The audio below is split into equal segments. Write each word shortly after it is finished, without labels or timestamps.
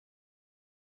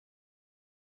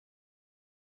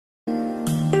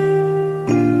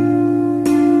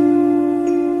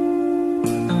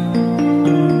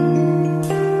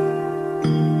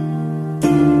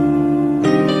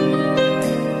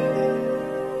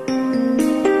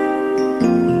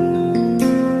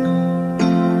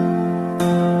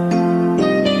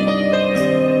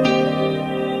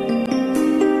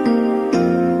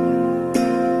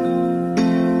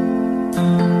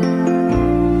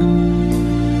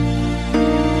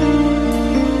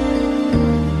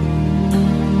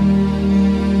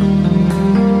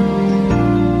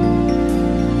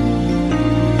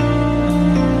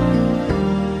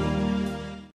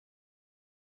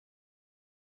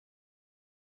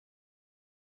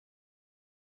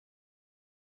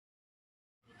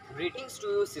Greetings to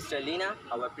you, Sister Lina,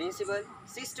 our principal,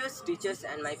 sisters, teachers,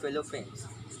 and my fellow friends.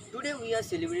 Today we are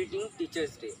celebrating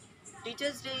Teachers' Day.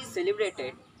 Teachers' Day is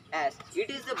celebrated as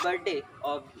it is the birthday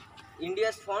of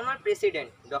India's former president,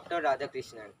 Dr.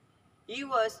 Radhakrishnan. He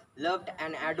was loved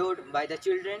and adored by the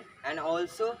children, and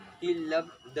also he loved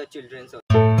the children.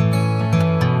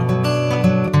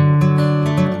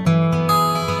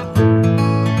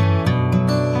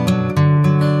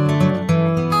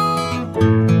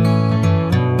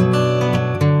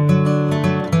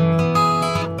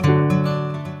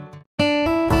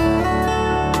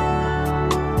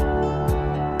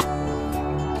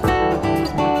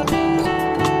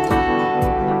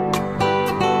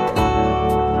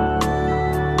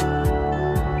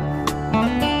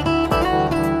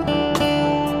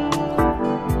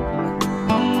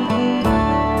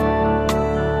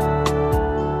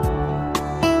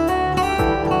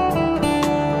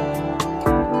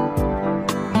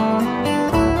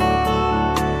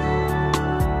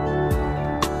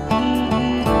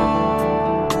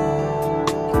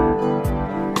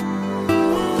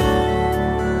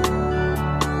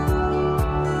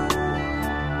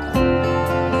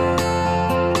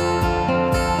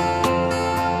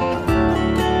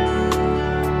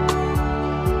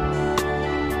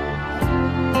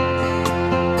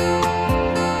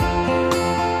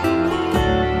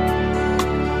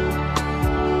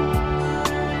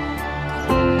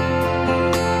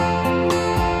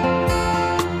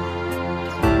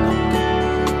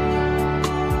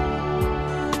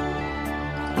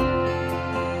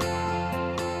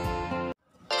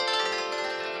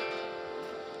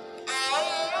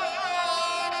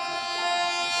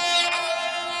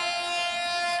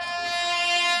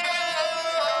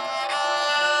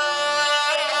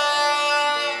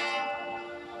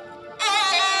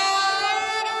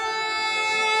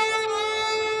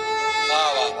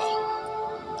 वाह वाह वाह,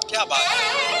 क्या बात है।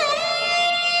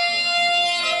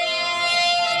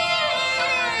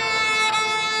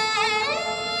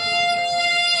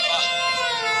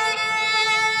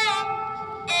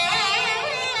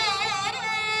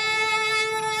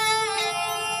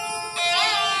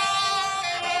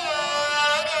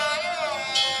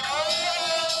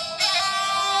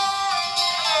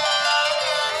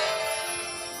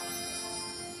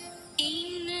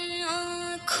 इन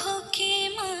आँखों की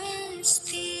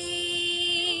मस्ती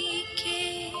के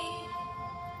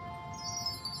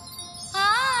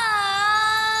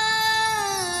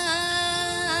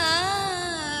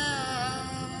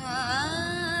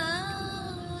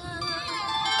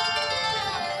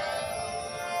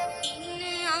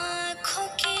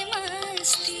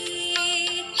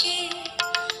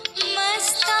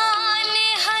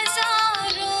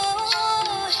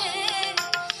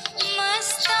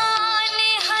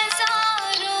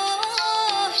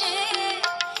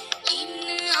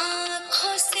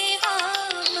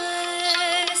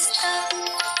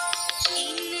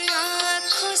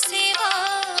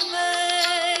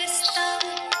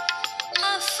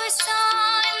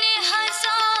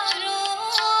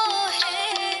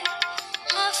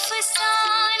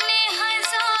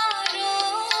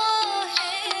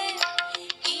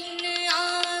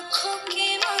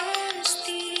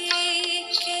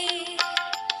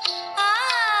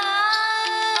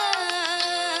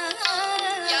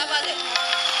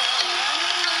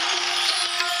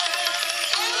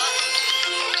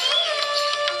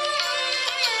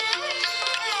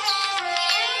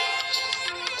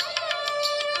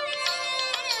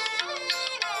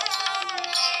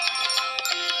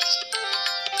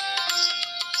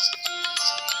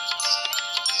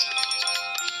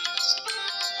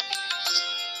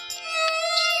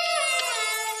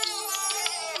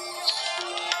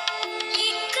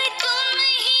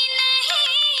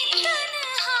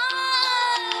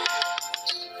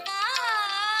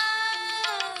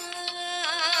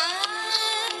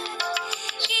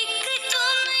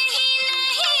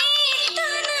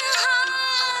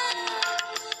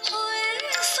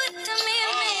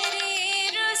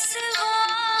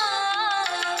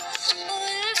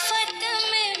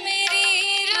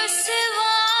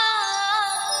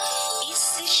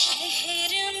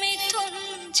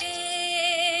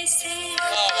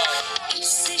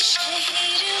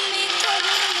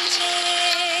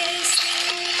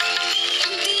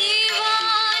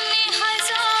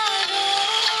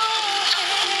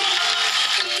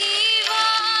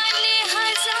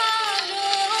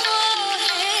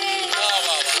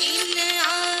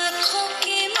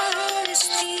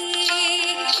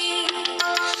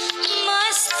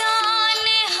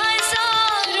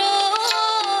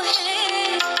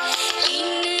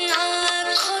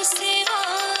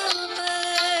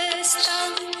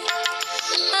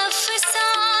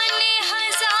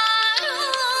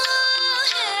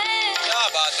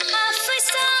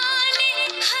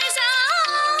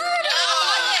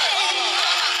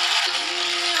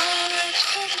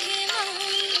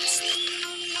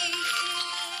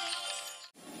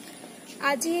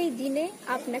আজই এই দিনে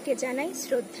আপনাকে জানাই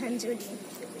শ্রদ্ধাঞ্জলি।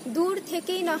 দূর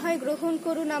থেকেই না হয় গ্রহণ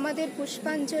করুন আমাদের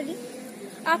পুষ্পাঞ্জলি।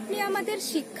 আপনি আমাদের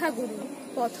শিক্ষাগুরু,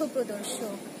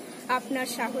 পথপ্রদর্শক। আপনার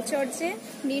সাহচর্যে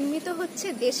নির্মিত হচ্ছে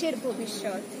দেশের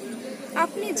ভবিষ্যৎ।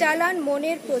 আপনি জ্বালান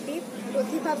মনের প্রদীপ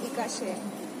প্রতিভা বিকাশে।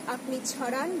 আপনি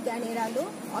ছড়ান জ্ঞানের আলো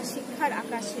অশিক্ষার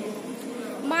আকাশে।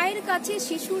 মায়ের কাছে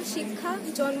শিশুর শিক্ষা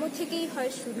জন্ম থেকেই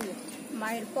হয় শুরু।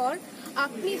 মায়ের পর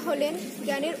আপনি হলেন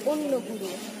জ্ঞানের অন্য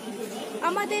গুরু।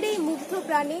 আমাদের এই মুগ্ধ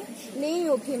প্রাণে নেই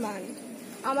অভিমান।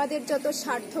 আমাদের যত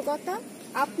সার্থকতা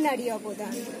আপনারই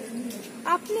অবদান।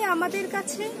 আপনি আমাদের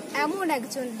কাছে এমন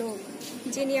একজন লোক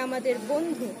যিনি আমাদের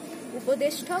বন্ধু,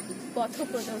 উপদেষ্টক,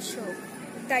 পথপ্রদর্শক।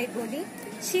 তাই বলি,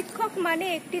 শিক্ষক মানে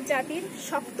একটি জাতির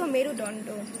শক্ত মেরুদণ্ড।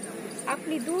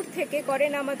 আপনি দূর থেকে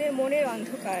করেন আমাদের মনের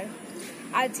অন্ধকার।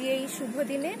 আজ এই শুভ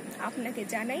দিনে আপনাকে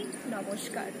জানাই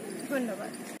নমস্কার।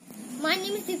 ধন্যবাদ। My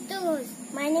name is Dipta Ghosh.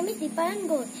 My name is Diparan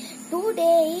Ghosh.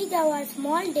 Today is our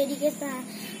small dedication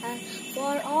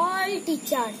for all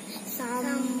teachers.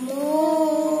 Sammo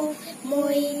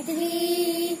Moitri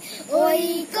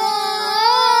Oiko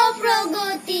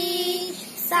Pragoti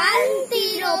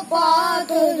Santir পথ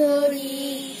ধরি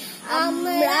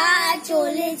আমরা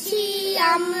চলেছি,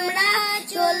 আমরা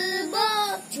চলবো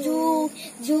যুগ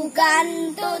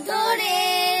যুগান্ত ধরে,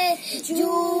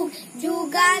 যুগ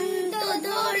যুগান্ত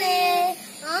ধরে।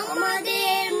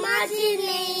 আমাদের মাঝে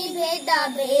নেই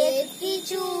ভেদাভেদ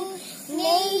কিছু,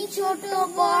 নেই ছোট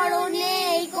বড়,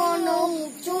 নেই কোনো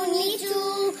উঁচু নিচু।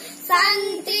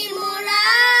 শান্তি মোরা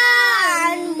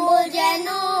আনবো যেন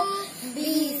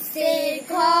বিশ্বের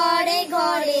ঘরে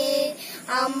ঘরে।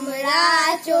 আমরা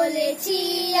চলেছি,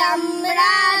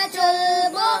 আমরা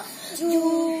চলবো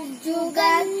যুগ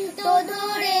যুগান্ত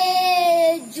ধরে,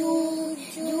 যুগ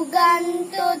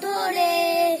যুগান্ত ধরে।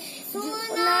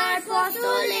 সোনার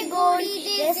ফসলে গড়ি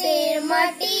দেশের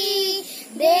মাটি,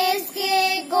 দেশকে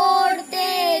গড়তে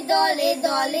দলে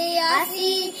দলে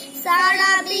আসি।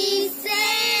 সারা বিশ্বে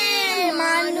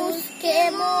মানুষকে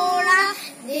মোরা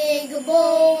দেখবো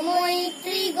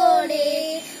মৈত্রী গড়ে।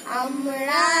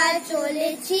 আমরা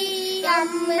চলেছি,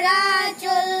 আমরা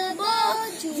চলবো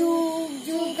যুগ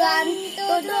যুগান্ত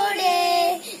ধরে,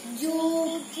 যুগ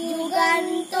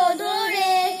যুগান্ত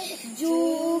ধরে,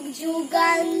 যুগ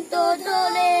যুগান্ত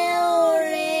ধরে।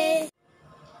 ওরে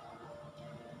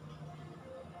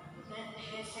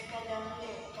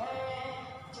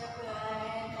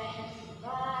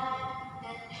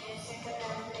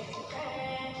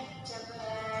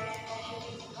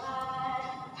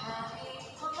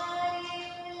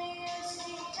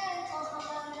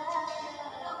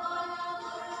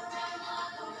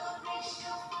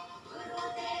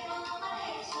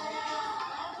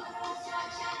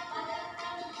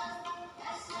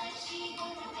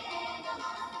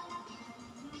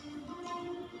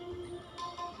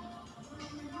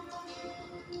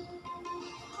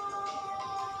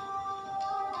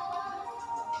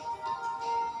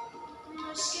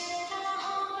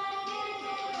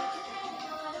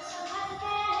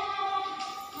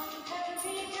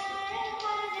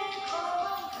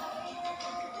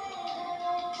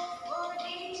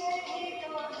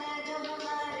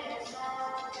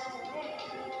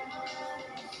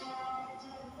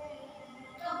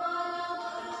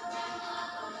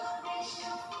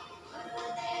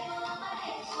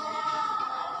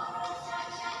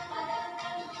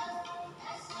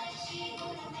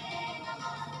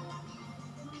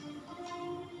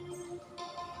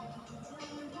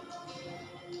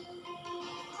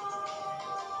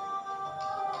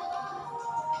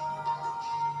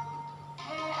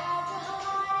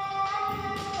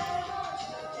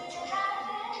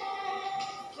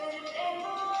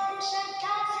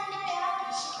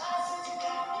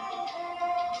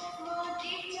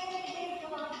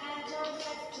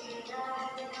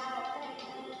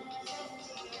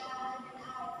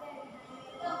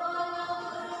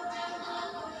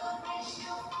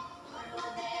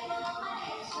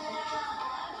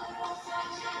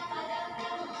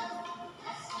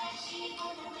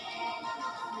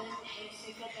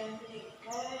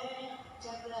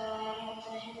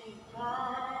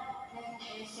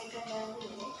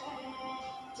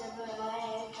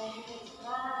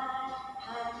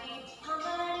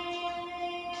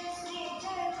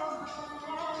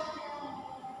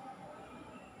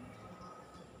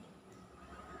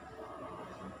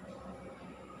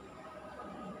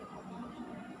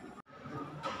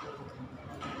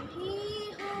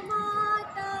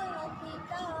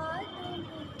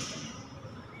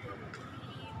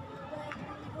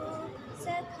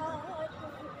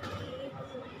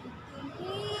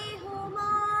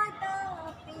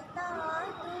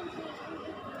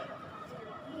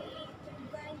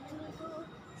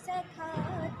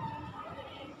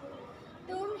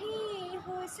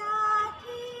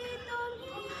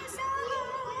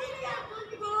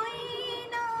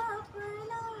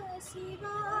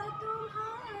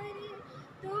तुम्हारे,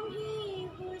 तुम ही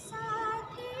हो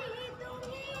साथी, तुम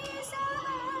ही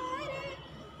सहारे,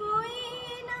 कोई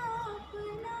ना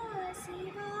अपना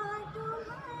सिवा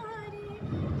तुम्हारे,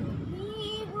 तुम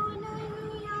ही हो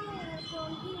नैया, तुम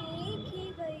ही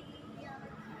खिवैया,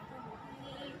 तुम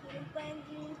ही हो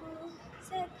बंधु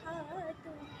सखा,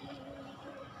 तुम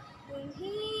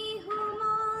ही हो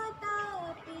माता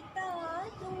पिता,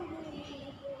 तुम ही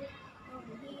हो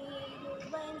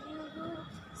बंधु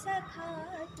सखा,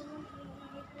 तुम ही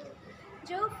हो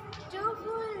जो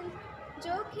फूल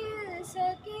जो खिल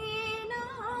सके ना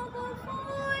वो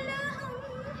फूल हम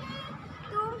हैं,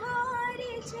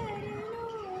 तुम्हारे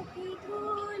चरणों की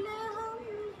धूल हम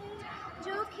हैं,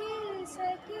 जो खिल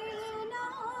सके ना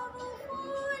वो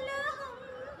फूल हम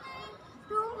हैं,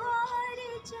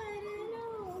 तुम्हारे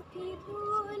चरणों की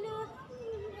धूल हम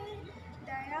हैं,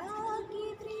 दया की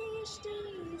दृष्टि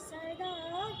सदा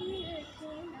ही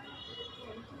रखना,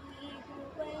 तुम ही हो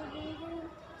बंधु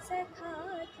सखा,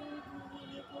 तुम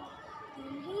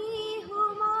ही हो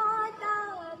माता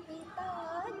पिता,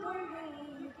 तुम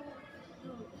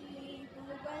ही हो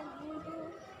बंधु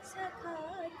सखा,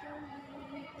 तुम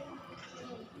ही हो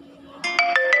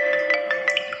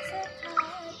सखा,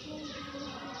 तुम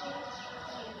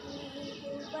ही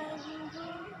हो बंधु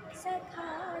सखा,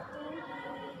 तुम ही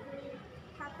हो।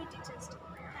 Happy teachers day.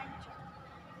 Thank you.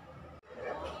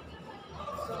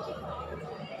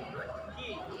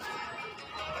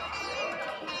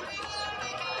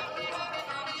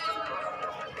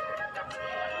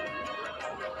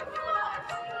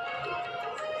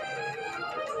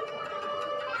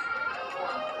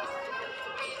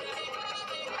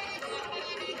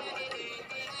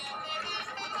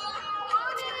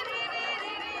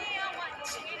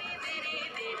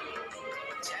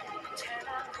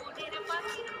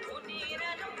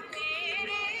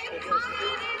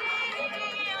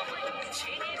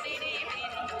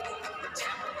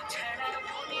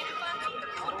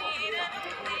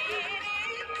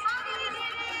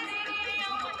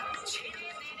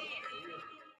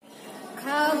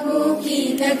 ख्वाबों की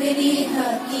नगरी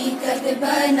हकीकत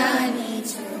बनानी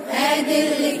जो है दिल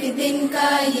एक दिन का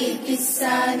ये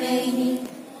किस्सा नहीं,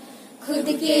 खुद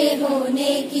के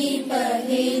होने की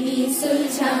पहेली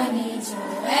सुलझानी जो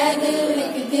है दिल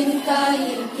एक दिन का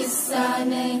ये किस्सा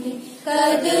नहीं,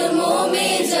 कदमों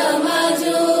में जमा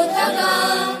जो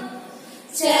थकान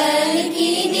चैन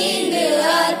की नींद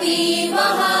आती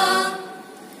वहाँ,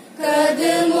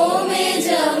 कदमों में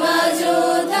जमा जो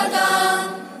थकान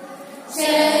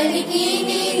चैन की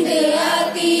नींद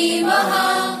आती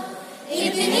वहाँ,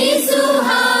 इतनी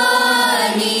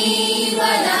सुहानी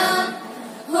बना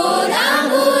होना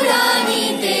पुरानी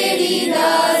तेरी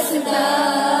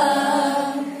दास्तां,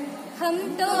 हम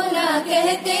तो ना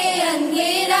कहते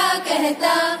अंधेरा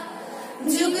कहता,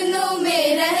 जुगनू में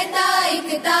रहता एक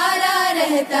तारा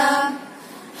रहता,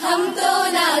 हम तो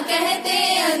ना कहते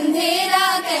अंधेरा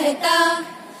कहता,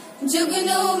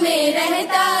 जुगनू में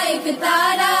रहता एक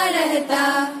तारा रहता,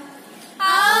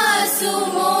 आंसू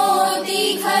मोती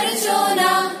खर्चो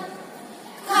ना,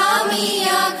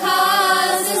 खामियां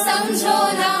खास समझो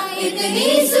ना, इतनी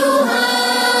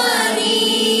सुहानी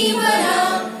बना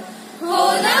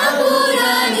होना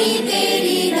पुरानी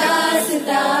तेरी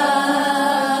दास्तां,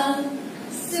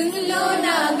 सुन लो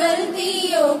ना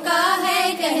गलतियों का है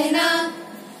कहना,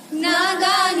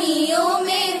 नादानियों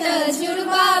में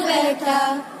तजुर्बा बैठा,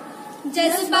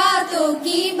 जज्बातों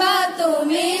की बातों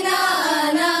में ना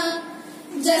आना,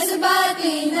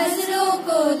 जज्बाती नजरों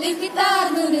को दिखता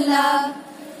धुंधला,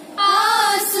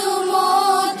 आंसू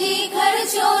मोती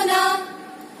खर्चो ना,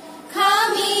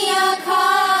 खामियां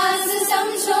खास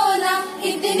समझो ना,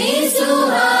 इतनी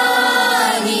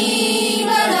सुहानी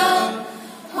बना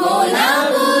होना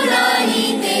पुरानी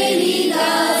तेरी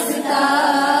दास्तां,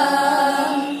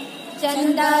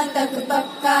 चंदा तक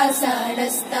पक्का सा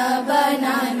रास्ता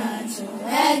बनाना जो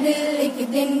है दिल एक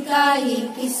दिन का ये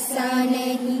किस्सा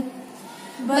नहीं,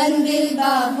 बंदिल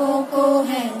बाहों को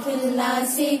है खिलना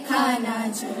सिखाना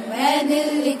जो है दिल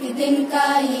एक दिन का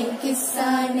ये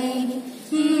किस्सा नहीं,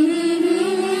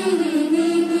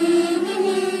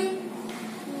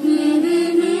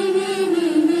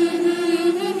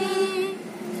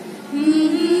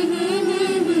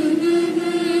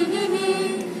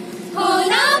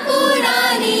 होना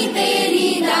पुरानी तेरी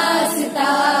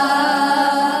दास्तां।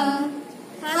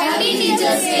 Happy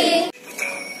teachers day.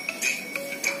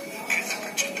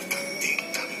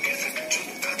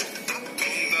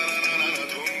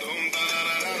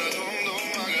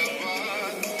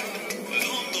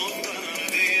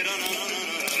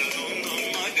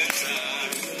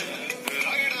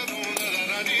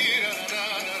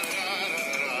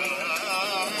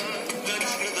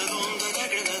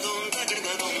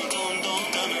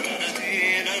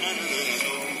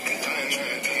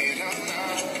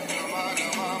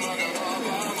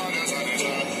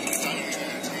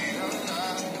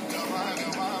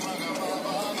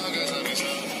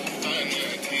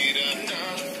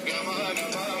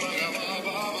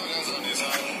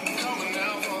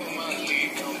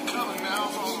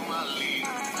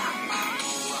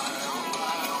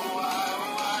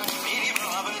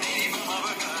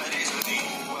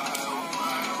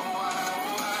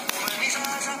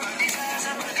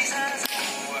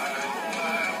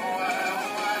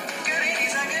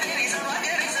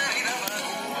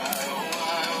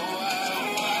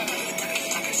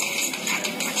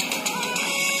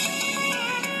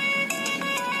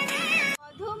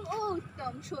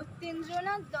 নাম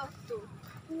সত্যেন্দ্রনাথ দত্ত।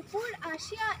 উপর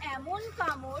আসিয়া এমন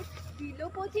কামড় দিল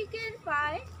পথিকের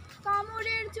পায়,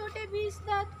 কামড়ের চোটে বিষ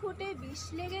দাঁত ফুটে বিষ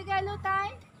লেগে গেল তাই।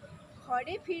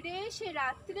 ঘরে ফিরে এসে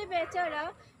রাত্রে বেচারা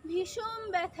ভীষণ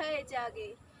ব্যথায় জাগে,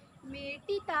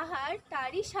 মেয়েটি তাহার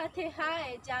তারই সাথে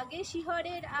হায় জাগে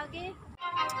শিহরের আগে।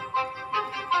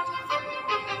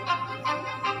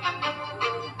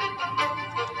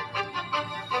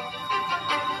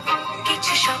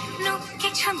 কিছু স্বপ্ন,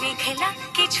 কিছু মেঘলা,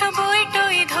 কিছু বই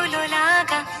টই ধুলো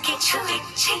লাগা, কিছু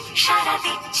ইচ্ছে সারা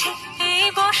দিচ্ছে এই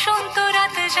বসন্ত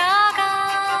রাত জাগা।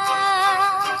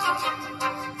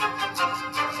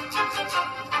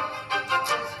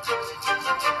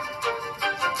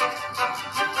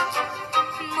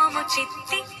 মম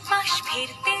চিত্তে পাশ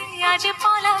ফিরতে আজ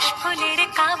পলাশ ফুলের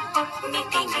কাব্য,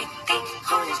 নীতি নৃত্যে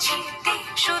ফুল ছিঁড়তে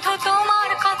শুধু তোমার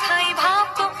কথাই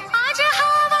ভাববো। আজ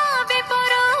হাওয়া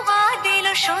বেপরোয়া দিল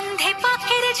সন্ধে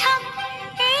পাখির ঝাঁপ,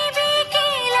 এই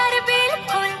বিকেল আর বেল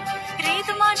ফুল হৃদ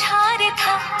মাঝারে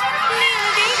থাক। নীল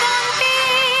দিগন্তে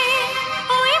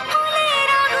ওই ফুলের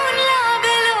আগুন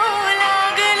লাগলো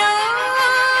লাগলো,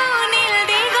 নীল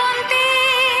দিগন্তে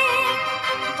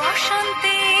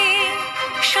বসন্তে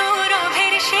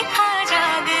সৌরভের শিখা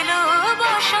জাগলো,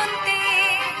 বসন্তে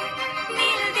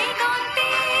নীল দিগন্তে।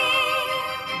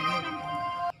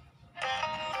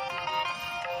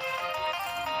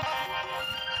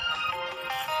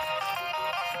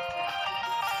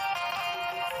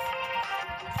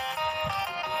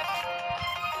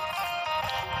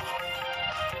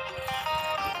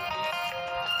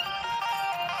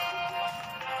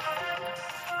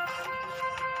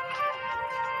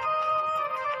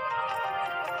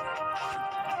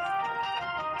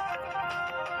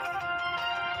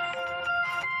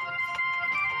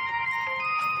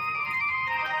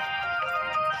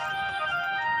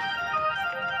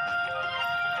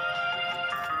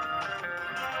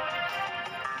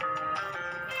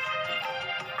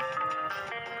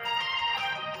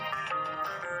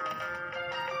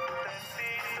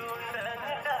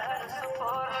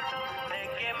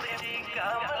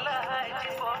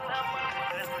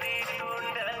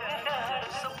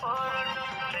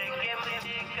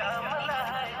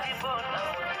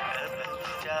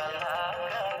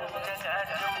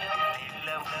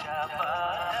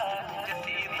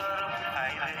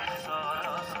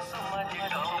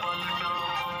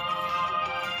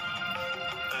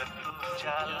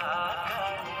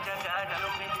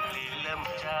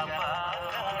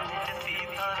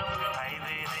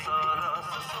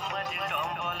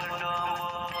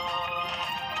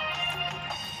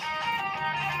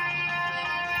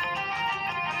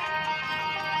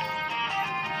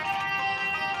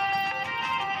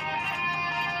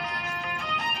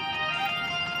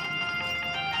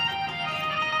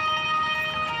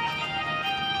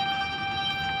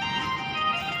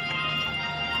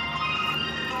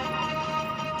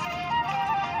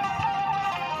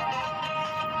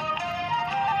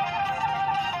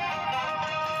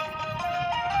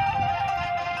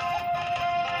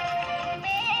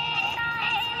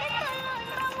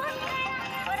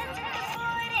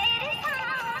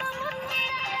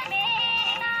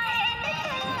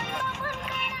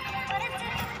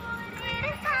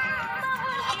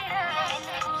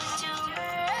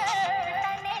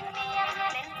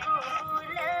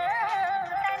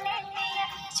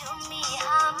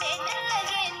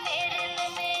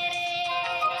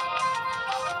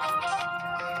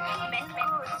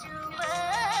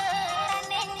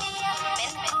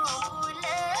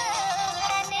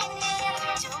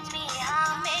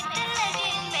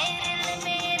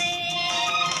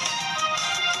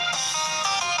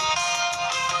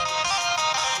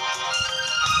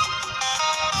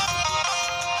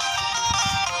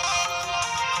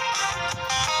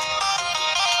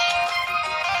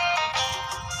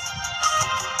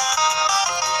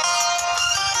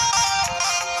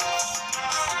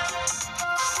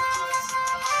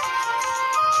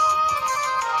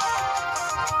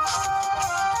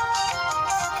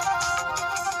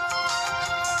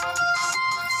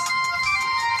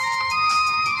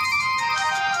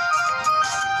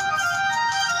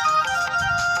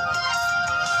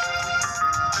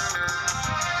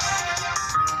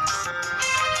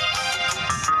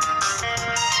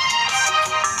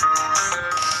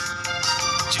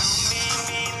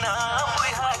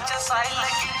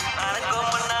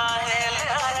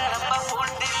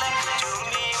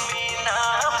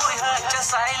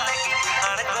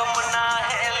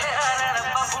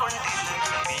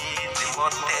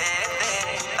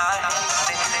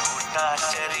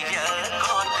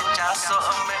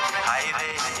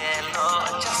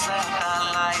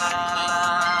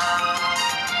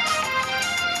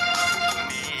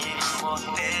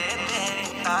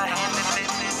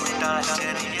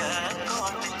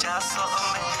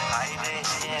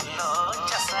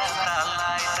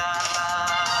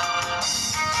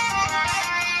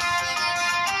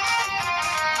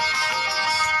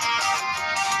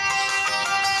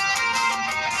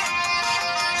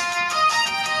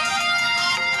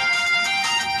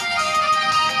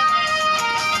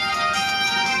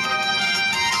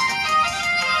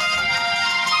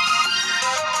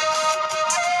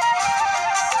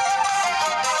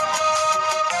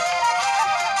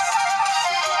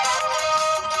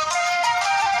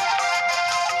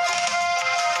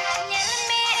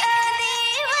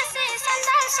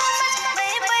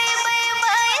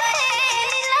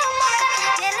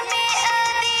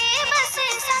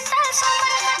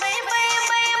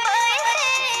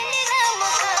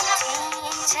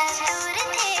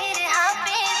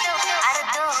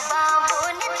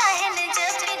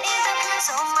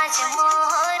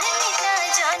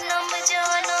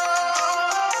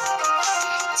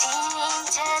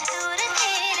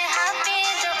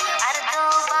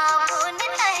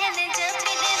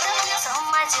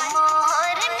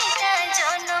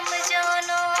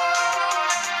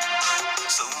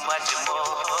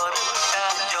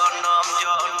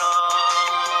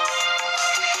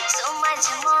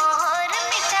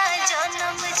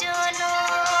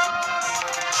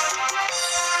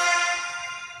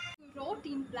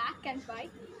 wrote in black and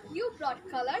white. You brought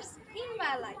colors in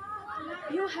my life.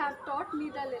 You have taught me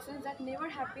the lessons that never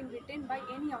have been written by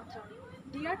any author.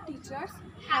 Dear teachers,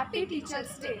 happy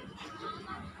Teachers' Day.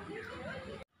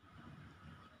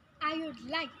 I would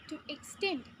like to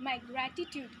extend my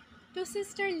gratitude to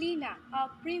Sister Lina, our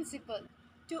principal,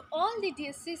 to all the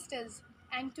dear sisters,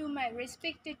 and to my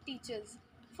respected teachers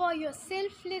for your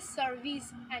selfless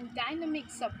service and dynamic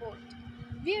support.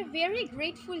 We are very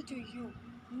grateful to you.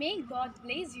 May God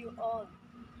bless you all.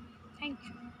 Thank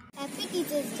you. Happy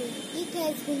Teachers' Day. It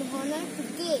has been an honor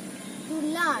to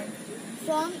learn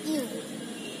from you.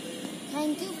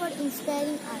 Thank you for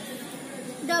inspiring us.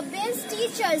 The best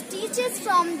teachers teaches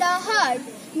from the heart,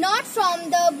 not from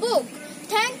the book.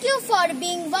 Thank you for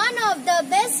being one of the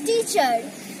best teachers.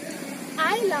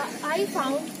 I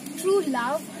found true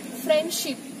love,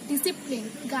 friendship,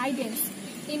 discipline, guidance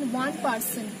in one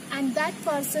person, and that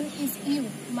person is you,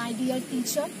 my dear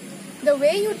teacher. The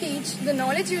way you teach, the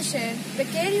knowledge you share, the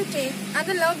care you take, and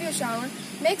the love you shower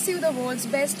makes you the world's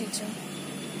best teacher.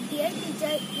 Dear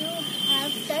teacher, you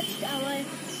have touched our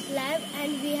life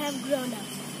and we have grown up.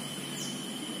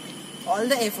 All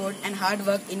the effort and hard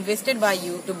work invested by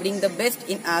you to bring the best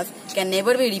in us can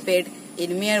never be repaid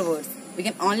in mere words. We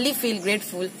can only feel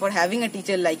grateful for having a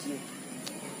teacher like you.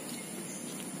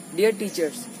 Dear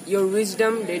teachers, your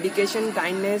wisdom, dedication,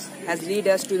 kindness has led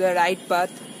us to the right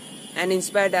path and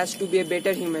inspired us to be a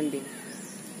better human being.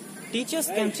 Teachers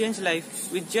can change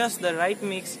life with just the right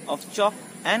mix of chalk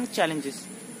and challenges,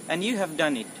 and you have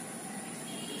done it.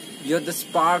 You're the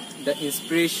spark, the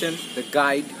inspiration, the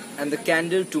guide, and the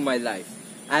candle to my life.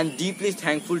 I am deeply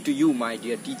thankful to you, my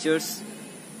dear teachers.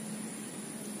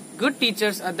 Good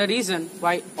teachers are the reason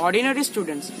why ordinary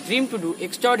students dream to do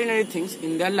extraordinary things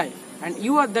in their life, and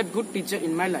you are that good teacher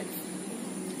in my life.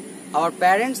 Our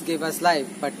parents gave us life,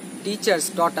 but teachers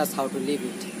taught us how to live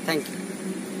it. Thank you.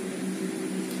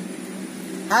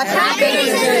 Happy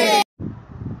Teachers' Day!